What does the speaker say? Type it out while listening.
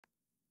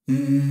Let's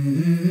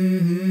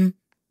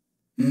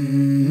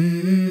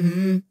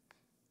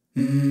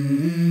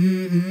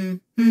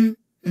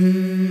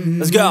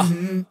go.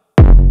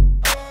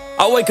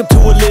 I wake up to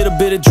a little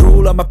bit of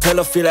drool on my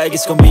pillow, feel like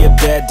it's gonna be a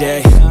bad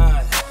day.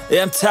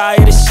 Yeah, I'm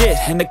tired of shit,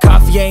 and the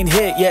coffee ain't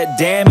hit yet,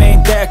 damn,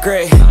 ain't that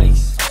great.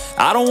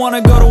 I don't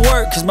wanna go to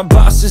work, cause my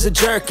boss is a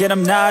jerk, and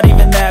I'm not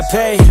even that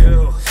paid.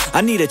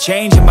 I need a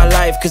change in my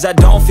life, cause I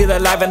don't feel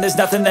alive, and there's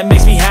nothing that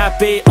makes me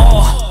happy.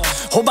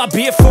 Hold my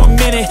beer for a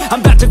minute,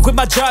 I'm about to quit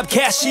my job,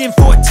 cash in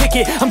for a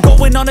ticket. I'm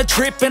going on a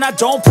trip and I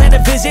don't plan to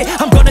visit.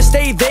 I'm gonna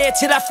stay there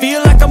till I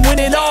feel like I'm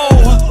winning,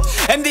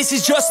 and this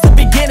is just the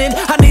beginning.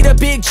 I need a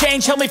big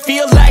change, help me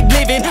feel like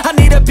living. I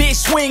need a big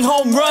swing,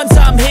 home runs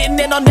I'm hitting,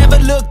 and I'll never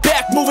look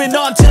back, moving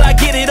on till I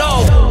get it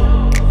all.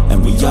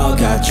 And we all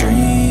got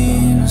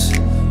dreams,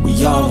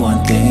 we all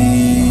want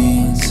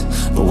things,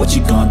 but what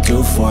you gonna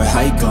do for it?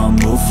 How you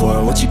gonna move for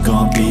it? What you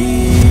gonna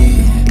be?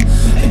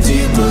 And do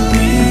you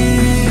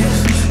believe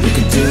you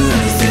can do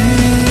anything?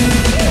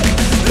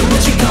 But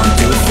what you gonna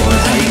do for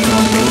it? How you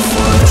gonna move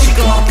for it? What you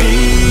gonna be?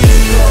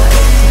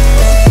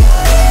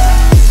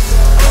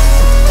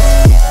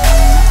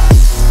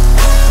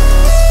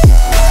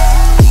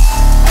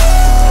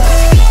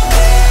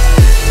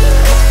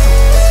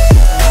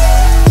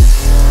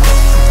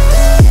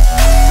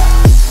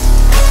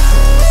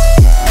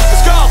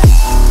 Let's go!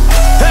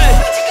 Hey!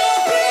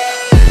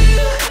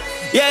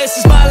 Yeah, this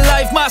is my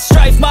life, my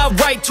strife, my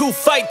right to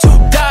fight, to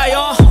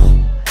die,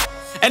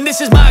 and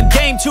this is my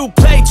game to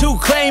play, to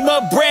claim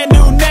a brand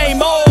new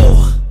name,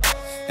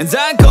 and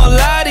I ain't gonna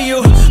lie to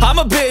you, I'm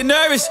a bit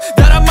nervous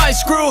that I might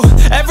screw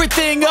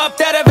everything up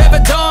that I've ever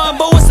done.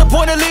 But what's the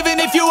point of living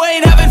if you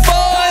ain't having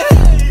fun?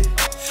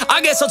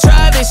 I guess I'll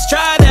try this,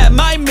 try that,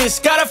 might miss,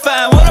 gotta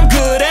find what I'm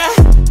good at.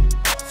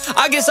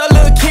 I guess I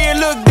look here,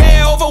 look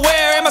there, over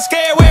where am I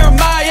scared, where am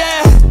I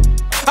at?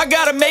 I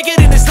gotta make it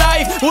in this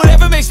life,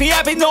 whatever makes me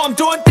happy, know I'm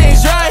doing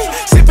things right.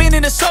 Sipping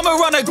in the summer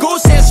on a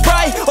goose and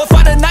Sprite, or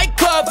find a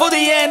nightclub for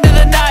the end of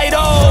the night,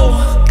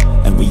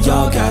 and we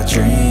all got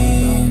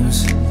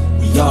dreams,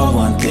 we all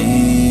want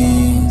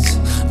things,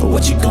 but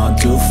what you gonna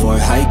do for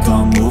it? How you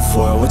gonna move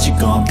for it? What you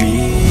gonna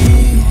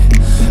be?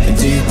 And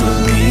do you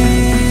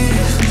believe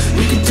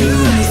you can do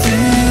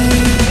anything?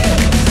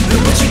 But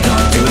what you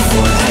gonna do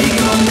for it? How you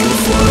gonna move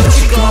for it? What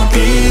you gonna be?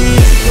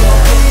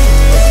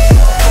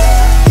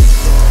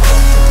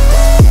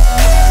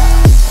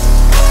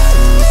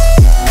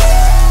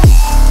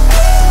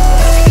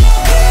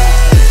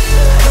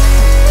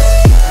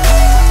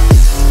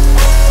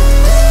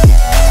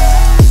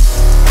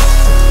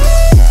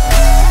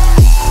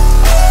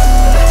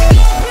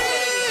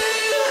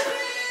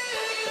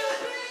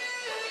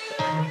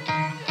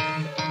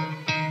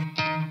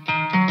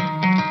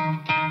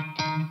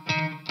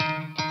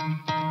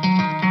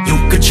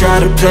 Try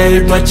to play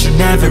it, but you're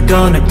never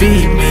gonna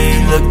beat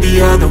me. Look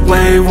the other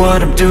way,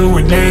 what I'm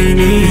doing ain't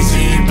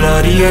easy.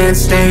 Bloody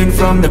hands stained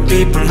from the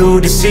people who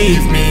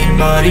deceive me.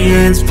 Muddy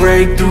hands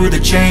break through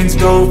the chains,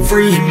 go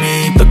free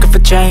me. Looking for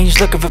change,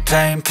 looking for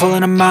pain,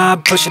 pulling a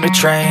mob, pushing a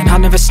train. I'll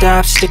never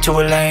stop, stick to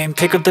a lane,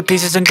 pick up the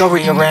pieces and go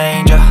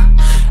rearrange.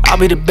 I'll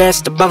be the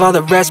best above all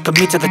the rest, put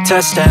me to the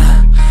test and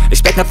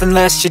expect nothing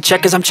less. You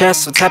check as I'm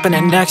chess, what's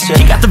happening next?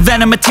 He got the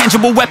venom, a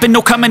tangible weapon,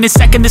 no coming in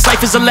second. This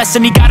life is a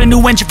lesson, he got a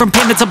new engine from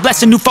pain, it's a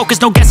blessing. New focus,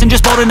 no guessing,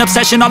 just bold and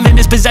obsession, all in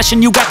his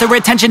possession. You got their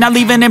attention, I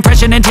leave an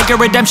impression and take a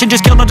redemption.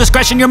 Just kill no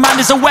discretion, your mind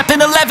is a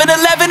weapon.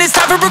 11-11, it's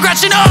time for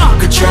progression. You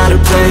could try to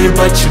play it,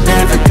 but you're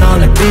never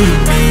gonna beat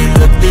me.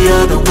 Look the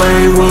other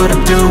way, what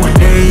I'm doing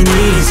ain't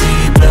easy.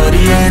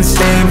 Bloody hands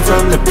stained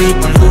from the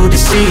people who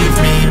deceive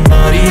me.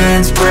 Muddy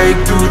hands break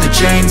through the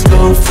chains,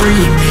 go free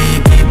me.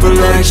 People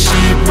like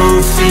sheep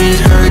move feet,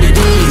 hurt it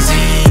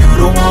easy. You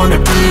don't wanna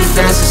be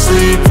fast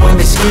asleep when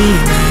they're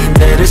scheming.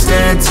 Better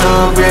stand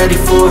tall, ready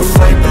for a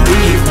fight,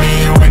 believe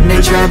me. When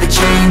they try the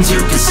chains, you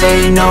can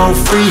say no,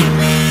 free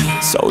me.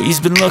 So he's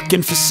been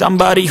looking for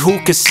somebody who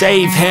could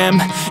save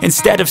him,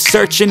 instead of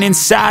searching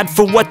inside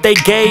for what they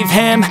gave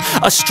him.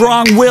 A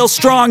strong will,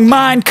 strong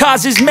mind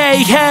causes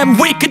mayhem.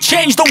 We could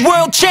change the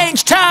world,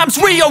 change times,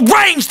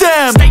 rearrange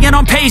them. Staying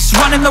on pace,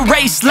 running the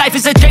race, life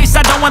is a chase.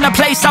 I don't want a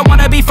place, I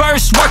wanna be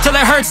first. Work till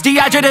it hurts,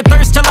 dehydrated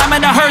thirst till I'm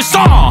in a hearse.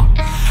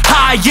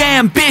 High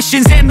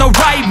ambitions and the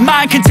right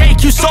mind can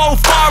take you so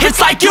far. It's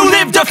like you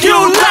lived a few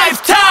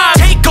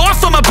lifetimes. Take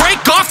off, I'ma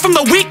break off from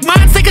the weak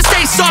minds. They can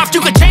stay soft,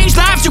 you can change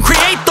lives, you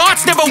create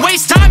thoughts, never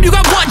waste time. You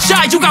got one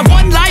shot, you got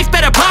one life,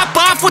 better pop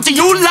off. What do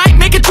you like?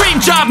 Make a dream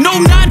job. No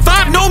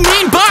 9-5, no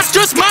mean boss,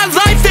 just my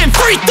life and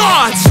free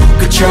thoughts. You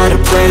could try to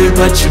play it,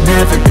 but you're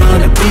never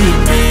gonna beat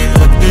me.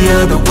 Look the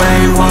other way,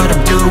 what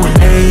I'm doing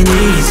ain't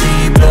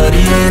easy.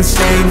 Bloody hands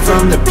stained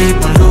from the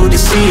people who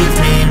deceive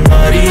me.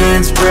 Muddy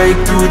hands break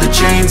through the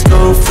chains,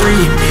 go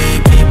free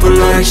me. People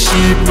like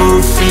sheep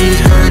move feet,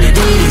 hurt it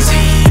easy.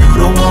 You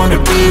don't wanna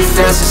be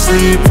fast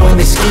asleep when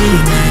they're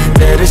scheming.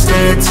 Better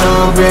stand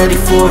tall, ready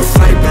for a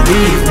fight,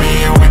 believe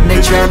me. When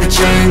they try the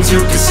chains, you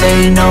can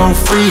say no,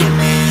 free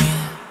me.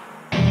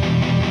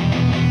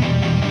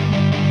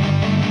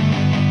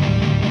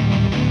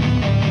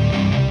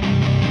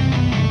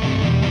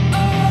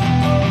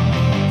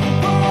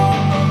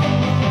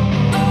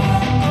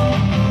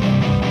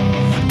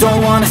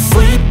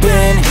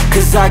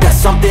 cause I got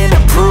something to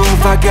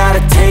prove. I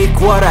gotta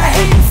take what I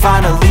hate and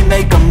finally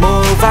make a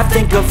move. I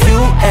think of you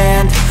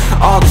and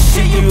all the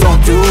shit you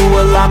don't do.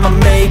 Well, I'ma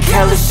make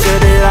hella sure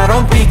that I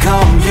don't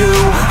become you.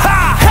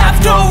 I have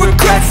no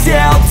regrets,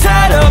 yeah, I'll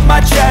tie up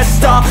my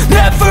chest. I'll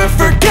never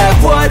forget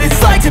what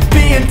it's like to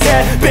be in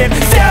debt. Been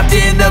stabbed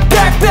in the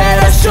back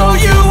bed, I'll show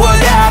you what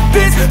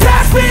happens.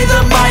 Pass me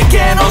the mic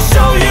and I'll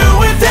show you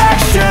with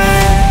action.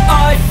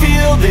 I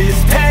feel this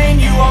pain,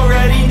 you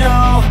already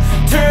know.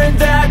 Turn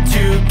that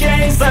to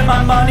gains, let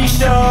my money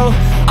show.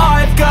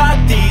 I've got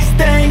these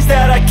things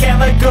that I can't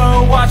let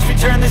go. Watch me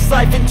turn this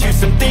life into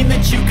something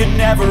that you could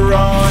never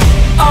own.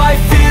 I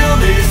feel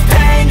this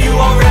pain, you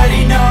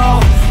already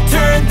know.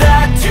 Turn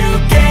that to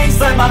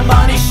gains, let my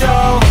money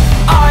show.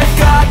 I've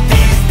got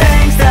these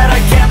things that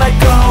I can't let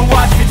go.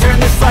 Watch me turn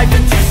this life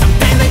into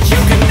something that you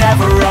could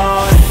never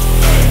own.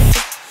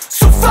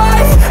 So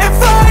fight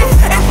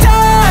and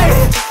die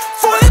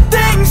for the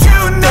things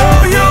you know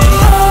you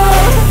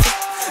love.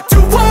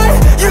 Do what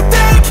you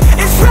think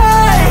is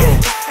right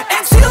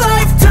and see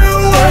life do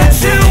what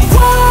you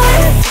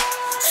want.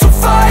 So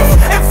fight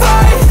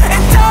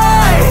and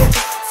die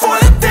for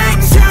the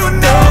things you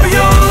know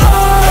you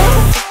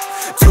love.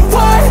 Do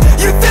what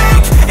you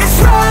think is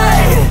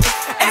right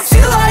and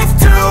see life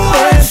do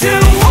what you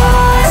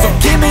want. So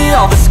give me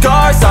all the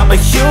scars, I'm a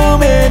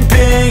human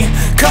being.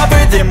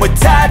 Cover them with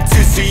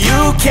tattoos so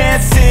you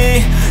can't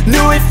see.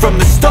 Knew it from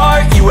the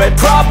start, you had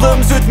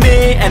problems with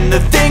me and the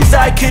things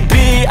I could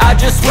be, I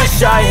just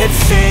wish I had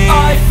seen.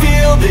 I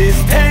feel this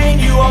pain,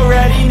 you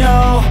already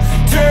know.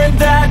 Turn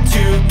that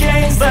to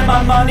gains, let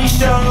my money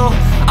show.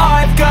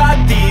 I've got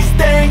these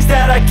things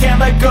that I can't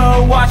let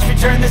go. Watch me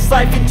turn this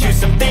life into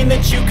something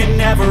that you could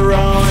never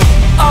own.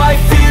 I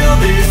feel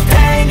this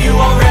pain, you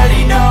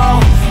already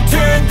know.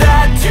 Turn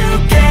that to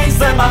gains,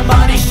 let my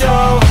money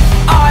show.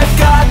 I've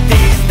got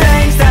these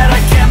things that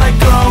I can't let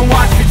go.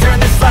 Watch me turn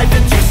this life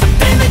into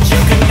something that you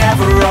can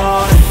never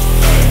own.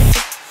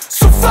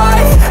 So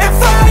fight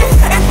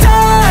and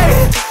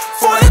die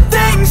for the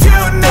things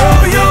you know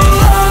you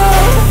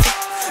love.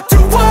 Do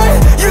what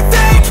you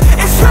think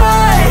is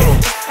right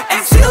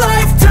and see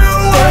life do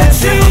what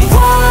you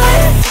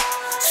want.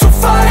 So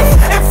fight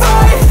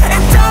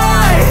and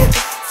die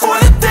for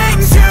the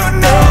things you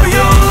know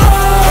you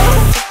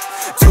love.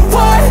 Do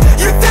what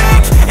you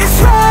think is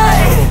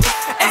right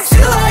and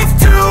see life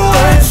do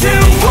what you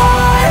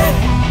want.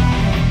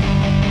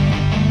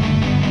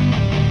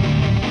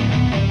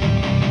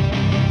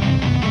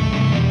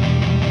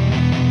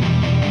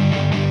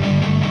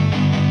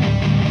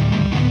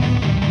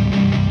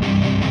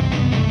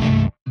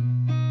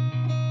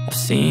 I've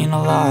seen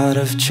a lot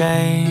of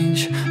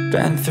change,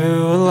 been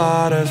through a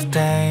lot of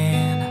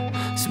pain.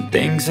 Some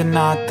things are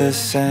not the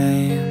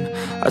same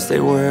as they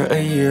were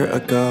a year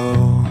ago,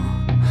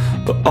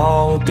 but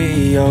all will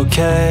be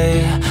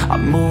okay. I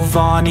move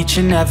on each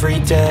and every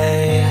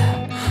day.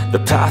 The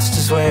past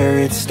is where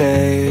it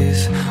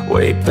stays,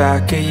 way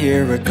back a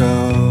year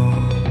ago.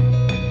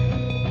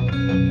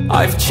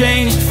 I've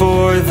changed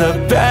for the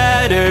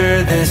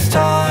better this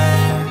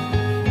time.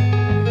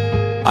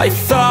 I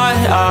thought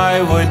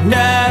I would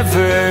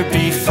never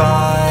be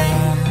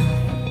fine.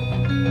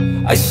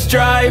 I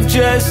strive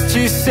just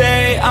to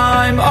say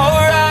I'm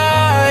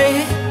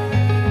alright,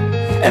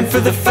 and for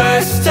the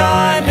first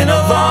time in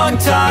a long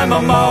time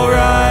I'm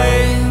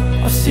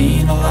alright. I've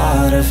seen a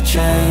lot of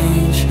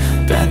change,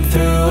 been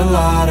through a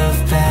lot of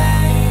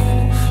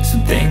pain.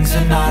 Some things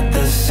are not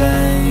the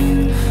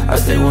same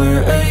as they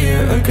were a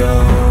year ago,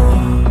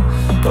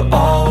 but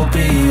all will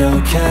be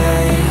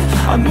okay.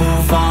 I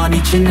move on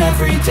each and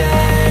every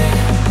day.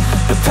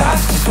 The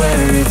past is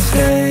where it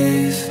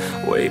stays,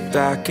 way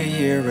back a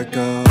year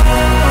ago.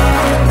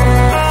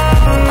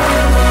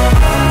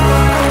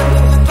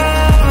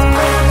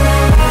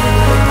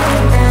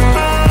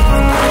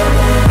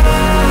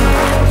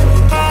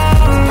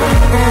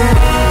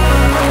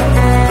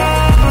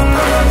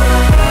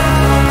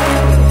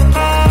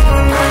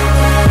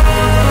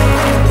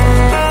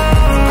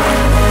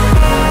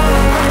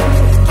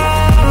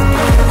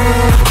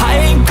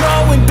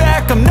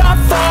 I'm not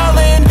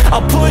falling,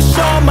 I'll push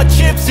all my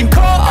chips and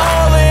call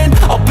all in.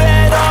 I'll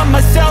bet on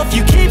myself,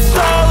 you keep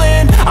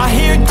stalling. I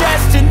hear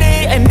destiny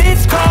and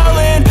it's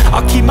calling.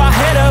 I'll keep my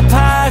head up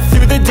high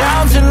through the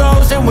downs and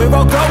lows, and where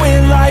I'll go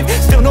in life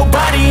still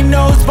nobody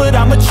knows, but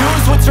I'ma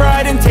choose what's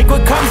right and take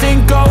what comes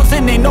and goes.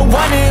 And ain't no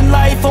one in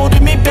life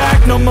holding me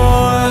back no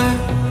more.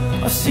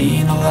 I've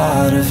seen a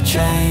lot of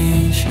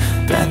change,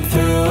 been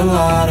through a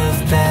lot of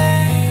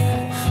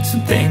pain.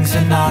 Some things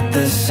are not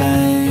the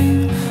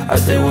same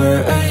as they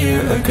were a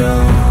year ago,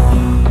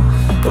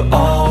 but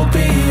all will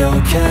be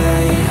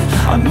okay.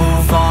 I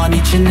move on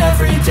each and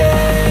every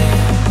day.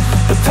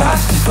 The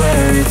past is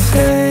where it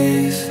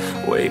stays,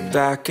 way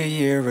back a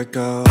year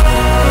ago.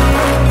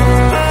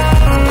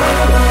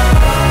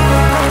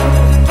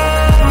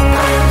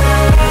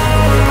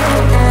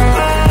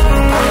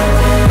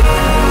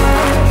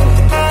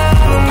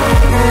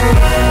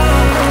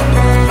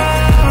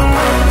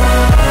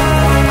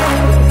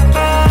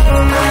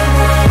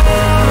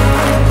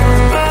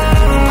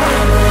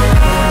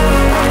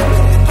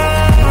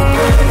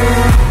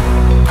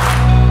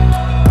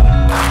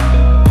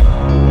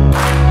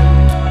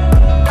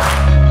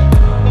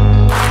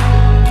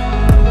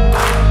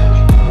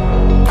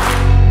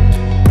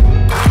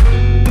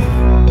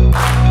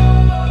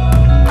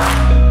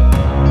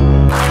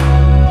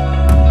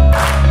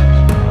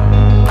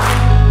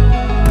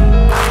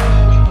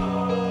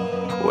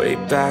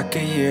 back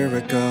a year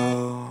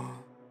ago.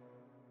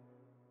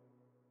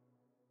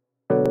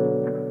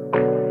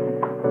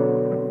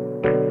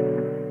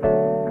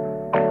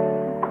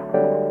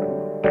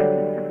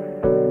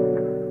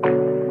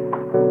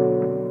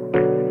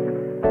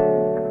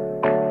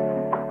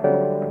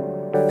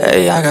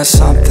 Hey, I got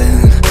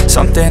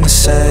something to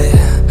say.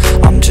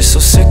 I'm just so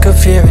sick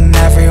of hearing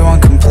everyone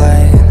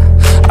complain.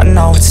 I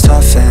know it's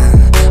tough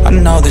and I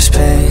know there's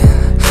pain,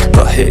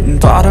 but hitting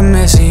bottom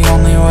is the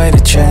only way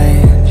to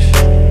change.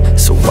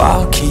 So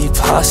I'll keep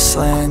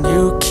hustling,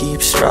 you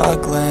keep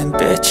struggling.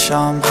 Bitch,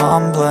 I'm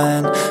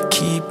humbling,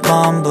 keep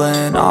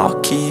mumbling. I'll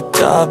keep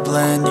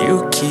doubling,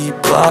 you keep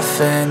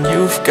bluffing.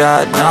 You've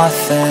got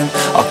nothing,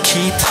 I'll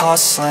keep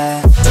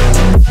hustling.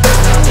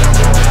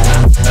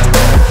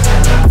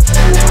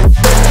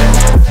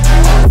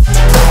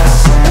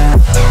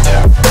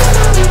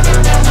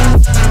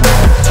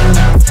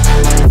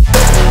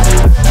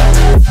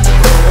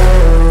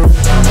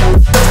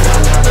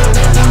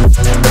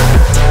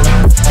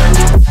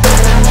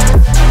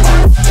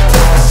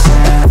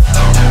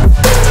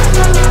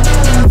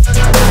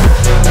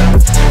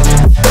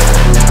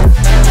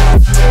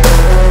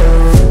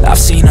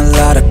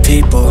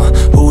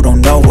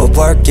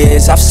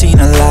 I've seen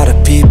a lot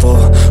of people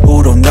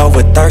who don't know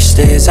what thirst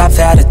is. I've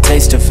had a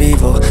taste of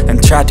evil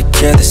and tried to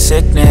cure the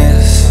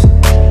sickness,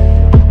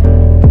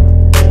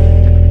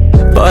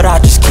 but I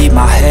just keep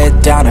my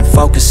head down and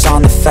focus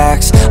on the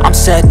facts. I'm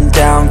setting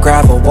down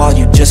gravel while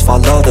you just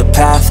follow the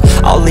path.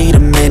 I'll lead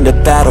them into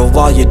battle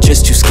while you're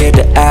just too scared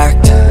to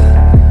act.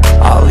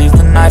 I'll leave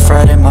the knife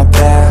right in my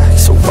back.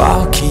 So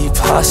I'll keep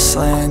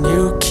hustling,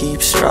 you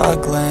keep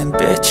struggling.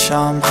 Bitch,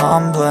 I'm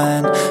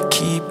humbling,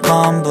 keep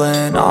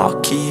mumbling. I'll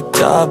keep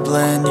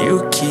doubling,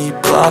 you keep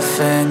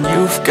bluffing.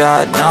 You've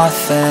got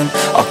nothing,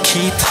 I'll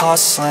keep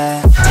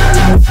hustling.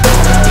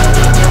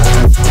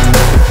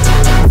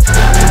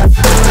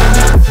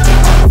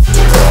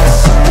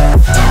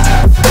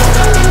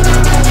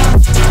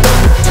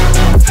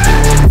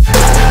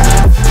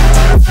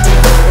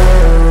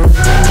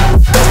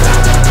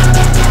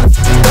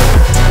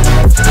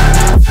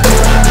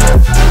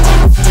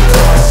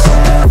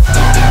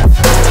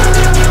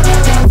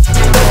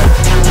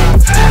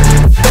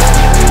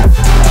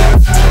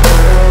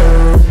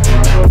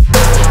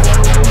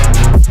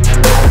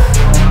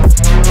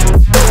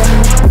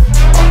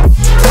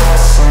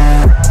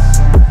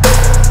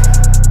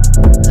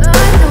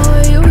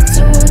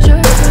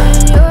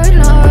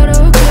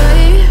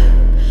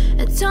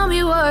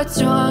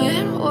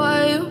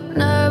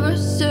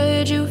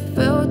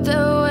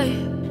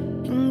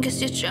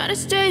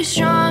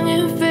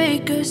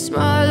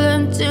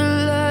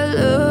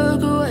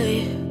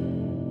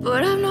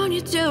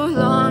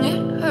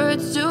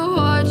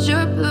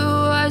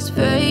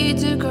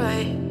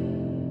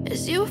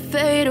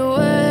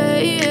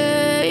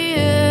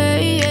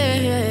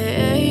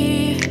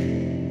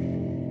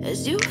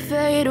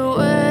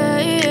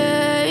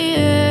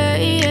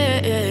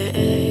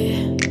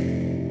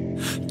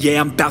 Yeah,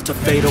 I'm about to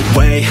fade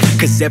away,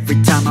 cause every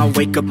time I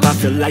wake up I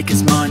feel like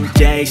it's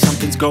Monday.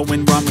 Something's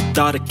going wrong with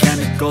all the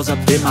chemicals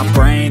up in my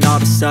brain. All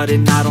of a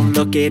sudden I don't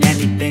look at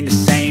anything the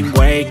same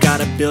way.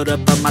 Gotta build up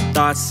of my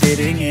thoughts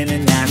sitting in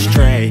an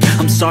ashtray.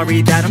 I'm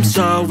sorry that I'm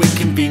so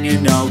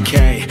inconvenient,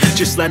 okay.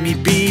 Just let me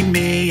be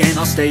me and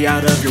I'll stay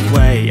out of your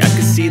way. I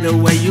can see the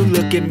way you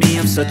look at me,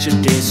 I'm such a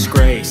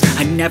disgrace.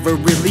 I never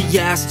really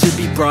asked to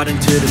be brought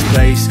into this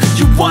place.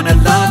 You wanna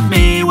love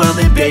me? Well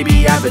then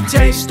baby I have a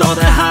taste. All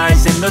the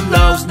highs and the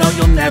lows, no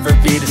you'll never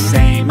be the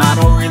same. I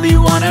don't really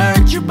wanna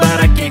hurt you but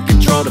I can't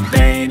control the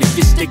pain. If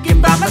you're sticking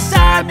by my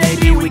side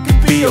maybe we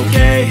could be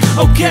okay.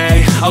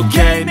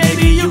 Okay,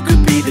 maybe you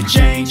could be the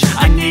change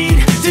I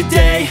need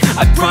today.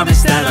 I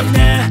promise that I've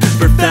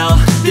never felt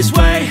this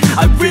way.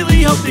 I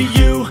really hope that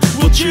you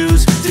will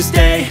choose to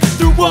stay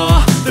through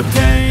all the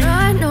pain.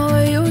 I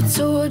know you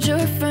told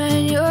your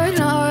friend you're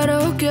not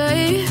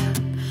okay,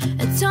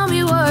 and tell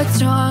me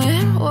what's wrong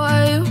and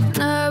why you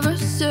never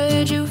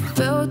said you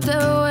felt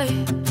that way.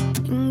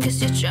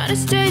 Guess you're trying to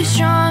stay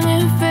strong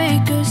and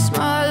fake a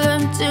smile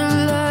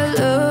until I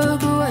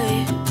look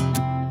away.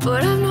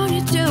 But I've known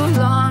you too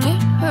long,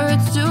 it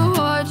hurts to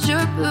watch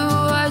your blue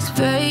eyes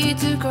fade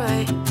to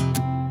gray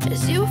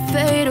as you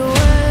fade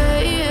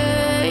away.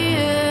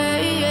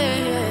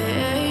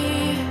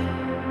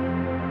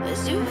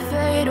 As you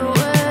fade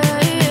away.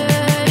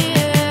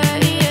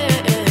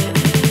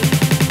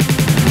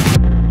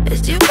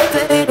 As you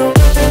fade away.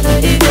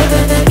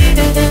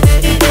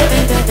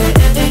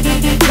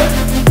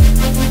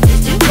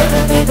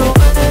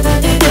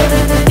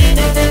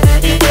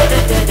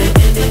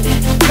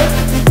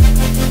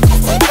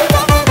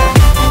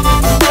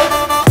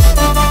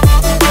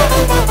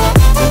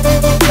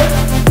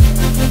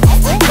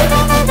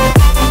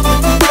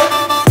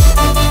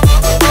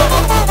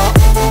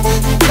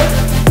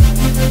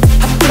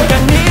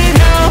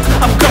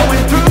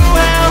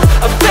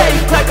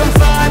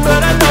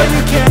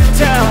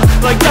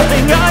 Like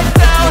nothing I